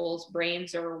 young people's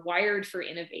brains are wired for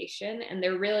innovation, and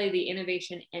they're really the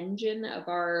innovation engine of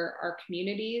our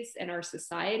communities and our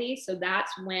society. So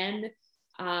that's when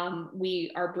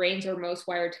our brains are most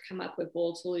wired to come up with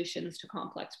bold solutions to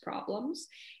complex problems.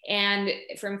 And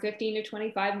from 15 to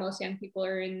 25, most young people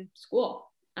are in school.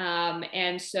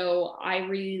 And so I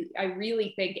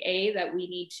really think, that we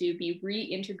need to be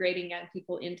reintegrating young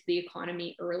people into the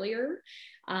economy earlier,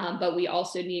 but we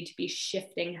also need to be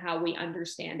shifting how we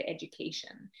understand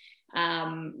education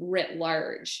writ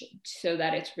large, so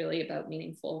that it's really about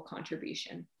meaningful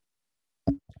contribution.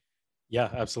 Yeah,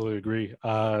 absolutely agree.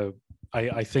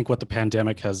 I think what the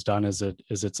pandemic has done is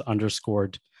it's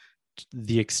underscored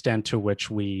the extent to which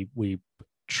we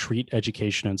treat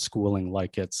education and schooling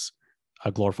like it's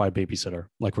a glorified babysitter.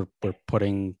 Like we're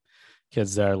putting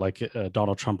kids there, like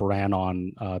Donald Trump ran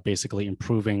on basically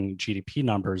improving GDP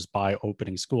numbers by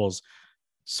opening schools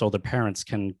so the parents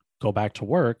can go back to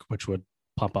work, which would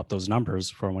pump up those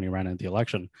numbers for when he ran in the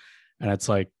election. And it's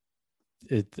like,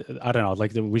 I don't know,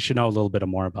 like we should know a little bit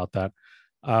more about that.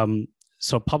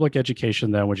 So public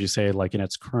education then, would you say, like in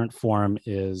its current form,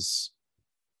 is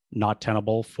not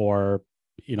tenable for,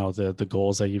 the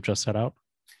goals that you've just set out?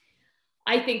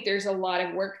 I think there's a lot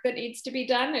of work that needs to be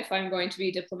done, if I'm going to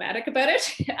be diplomatic about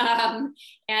it.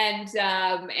 And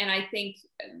I think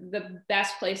the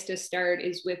best place to start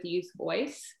is with youth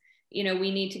voice. We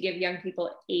need to give young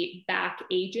people back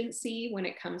agency when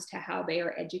it comes to how they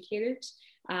are educated.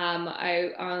 I'm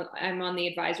on the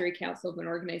advisory council of an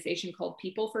organization called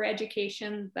People for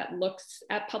Education that looks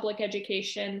at public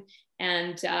education.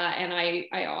 And I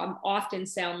often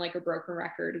sound like a broken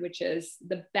record, which is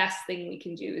the best thing we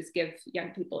can do is give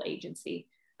young people agency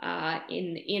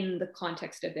in the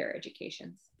context of their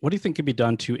education. What do you think can be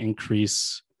done to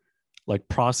increase like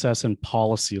process and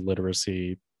policy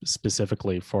literacy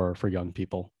specifically for young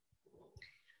people?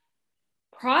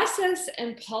 Process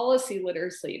and policy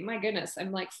literacy. My goodness,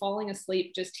 I'm like falling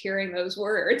asleep just hearing those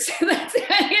words.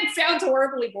 It sounds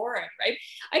horribly boring, right?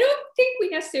 I don't think we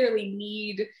necessarily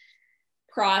need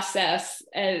process.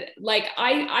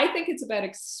 I think it's about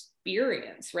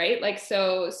experience, right? Like,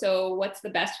 so what's the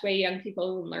best way young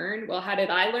people learn? Well, how did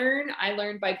I learn? I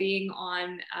learned by being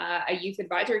on a youth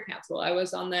advisory council. I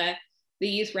was on the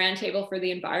Youth Roundtable for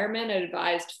the Environment. I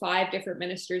advised 5 different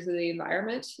ministers of the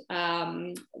environment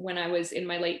when I was in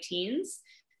my late teens.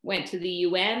 Went to the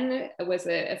UN, was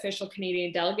an official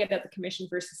Canadian delegate at the Commission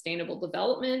for Sustainable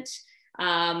Development.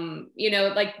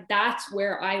 That's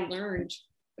where I learned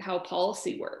how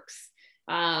policy works,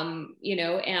 and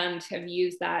have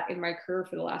used that in my career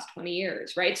for the last 20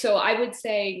 years, right? So I would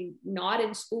say not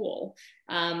in school,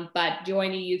 but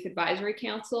join a youth advisory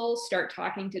council, start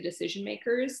talking to decision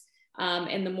makers.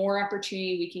 And the more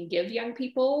opportunity we can give young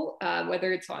people,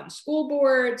 whether it's on school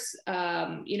boards,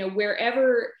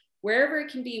 wherever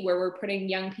it can be, where we're putting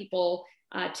young people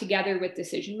together with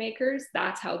decision makers,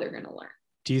 that's how they're going to learn.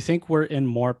 Do you think we're in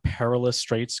more perilous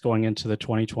straits going into the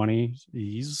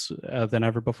 2020s than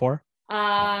ever before?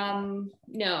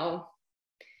 No.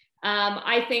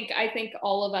 I think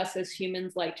all of us as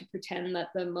humans like to pretend that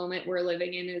the moment we're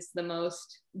living in is the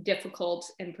most difficult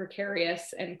and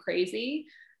precarious and crazy.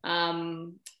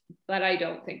 But I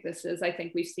don't think this is. I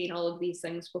think we've seen all of these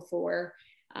things before.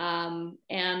 And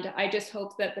I just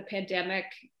hope that the pandemic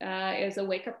is a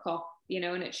wake-up call,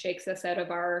 and it shakes us out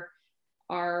of our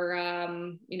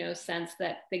sense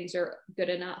that things are good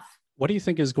enough. What do you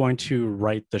think is going to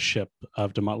right the ship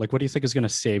of democracy? Like, what do you think is going to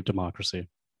save democracy?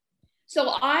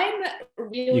 So I'm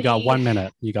really... You got 1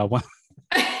 minute. You got one.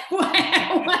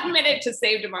 1 minute to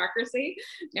save democracy.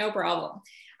 No problem.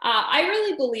 I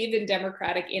really believe in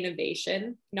democratic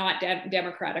innovation, not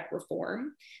democratic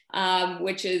reform,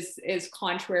 which is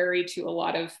contrary to a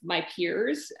lot of my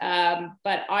peers.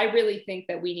 But I really think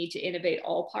that we need to innovate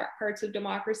all parts of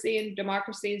democracy, and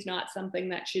democracy is not something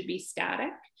that should be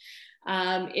static.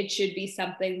 It should be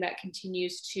something that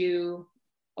continues to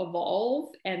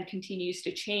evolve and continues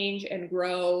to change and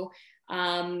grow.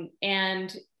 And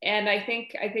I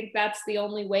think that's the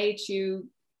only way to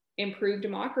improve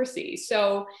democracy.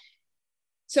 So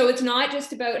it's not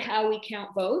just about how we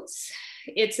count votes.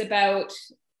 It's about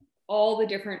all the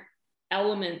different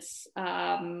elements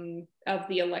of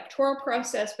the electoral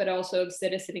process, but also of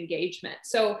citizen engagement.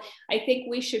 So I think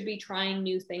we should be trying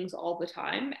new things all the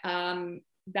time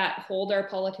that hold our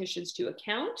politicians to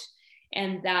account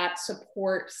and that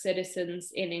support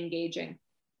citizens in engaging.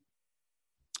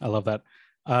 I love that.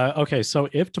 Okay, so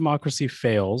if democracy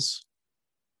fails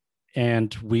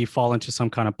and we fall into some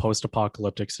kind of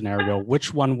post-apocalyptic scenario,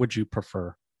 which one would you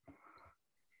prefer?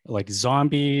 Like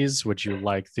zombies? Would you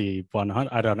like the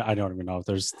 100? I don't even know.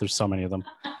 There's so many of them.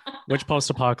 Which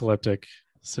post-apocalyptic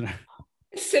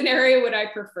scenario would I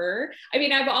prefer? I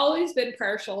mean, I've always been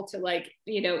partial to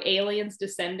aliens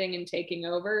descending and taking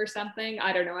over or something.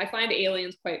 I don't know. I find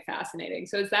aliens quite fascinating.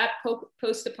 So is that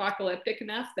post-apocalyptic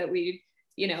enough that we,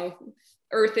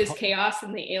 Earth is chaos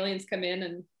and the aliens come in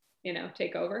and,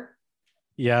 take over?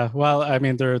 Yeah, well, I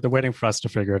mean, they're waiting for us to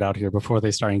figure it out here before they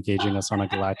start engaging us on a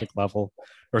galactic level,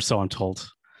 or so I'm told.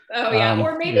 Oh yeah,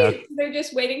 or maybe they're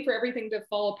just waiting for everything to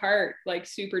fall apart like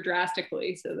super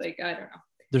drastically. So I don't know.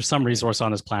 There's some resource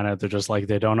on this planet. They're just like,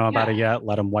 they don't know about it yet.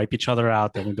 Let them wipe each other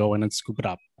out. Then we go in and scoop it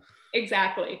up.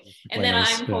 Exactly. And then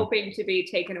I'm hoping to be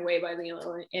taken away by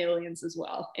the aliens as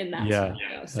well in that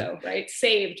scenario. So, right,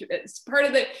 saved. It's part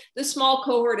of the small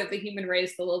cohort of the human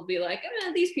race that will be like,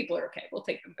 these people are okay. We'll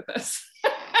take them with us.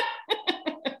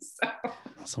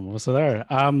 Some of us are there.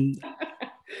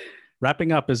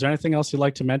 Wrapping up, is there anything else you'd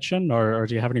like to mention, or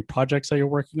do you have any projects that you're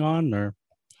working on, or?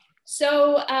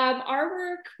 So our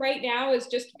work right now is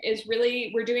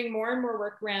really, we're doing more and more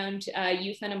work around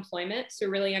youth unemployment. So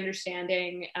really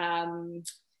understanding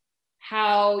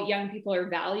how young people are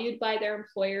valued by their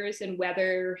employers and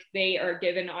whether they are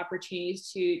given opportunities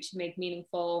to make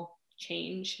meaningful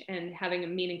change and having a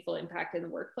meaningful impact in the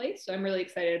workplace. So I'm really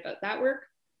excited about that work.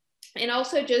 And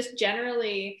also just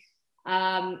generally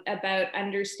about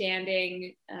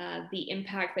understanding the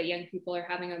impact that young people are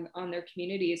having on their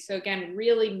communities. So again,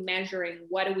 really measuring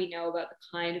what do we know about the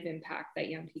kind of impact that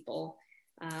young people,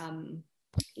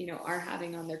 are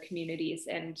having on their communities,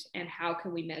 and how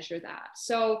can we measure that?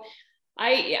 So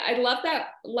I love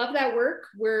that work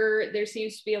where there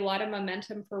seems to be a lot of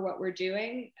momentum for what we're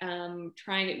doing. We're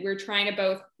trying to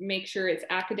both make sure it's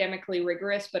academically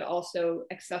rigorous, but also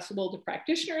accessible to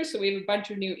practitioners. So we have a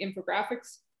bunch of new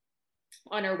infographics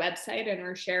on our website and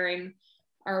are sharing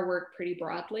our work pretty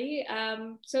broadly.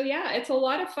 So yeah, it's a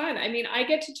lot of fun. I mean, I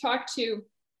get to talk to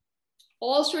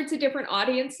all sorts of different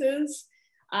audiences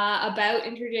about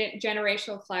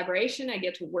intergenerational collaboration. I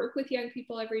get to work with young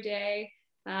people every day,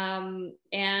 and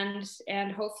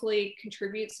hopefully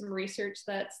contribute some research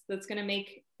that's going to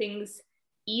make things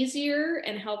easier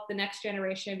and help the next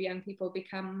generation of young people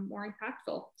become more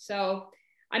impactful. So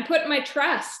I'm putting my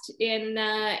trust in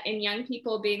young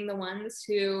people being the ones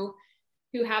who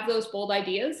have those bold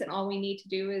ideas, and all we need to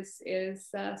do is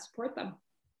support them.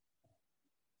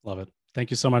 Love it.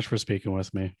 Thank you so much for speaking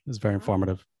with me. It's very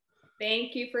informative.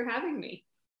 Thank you for having me.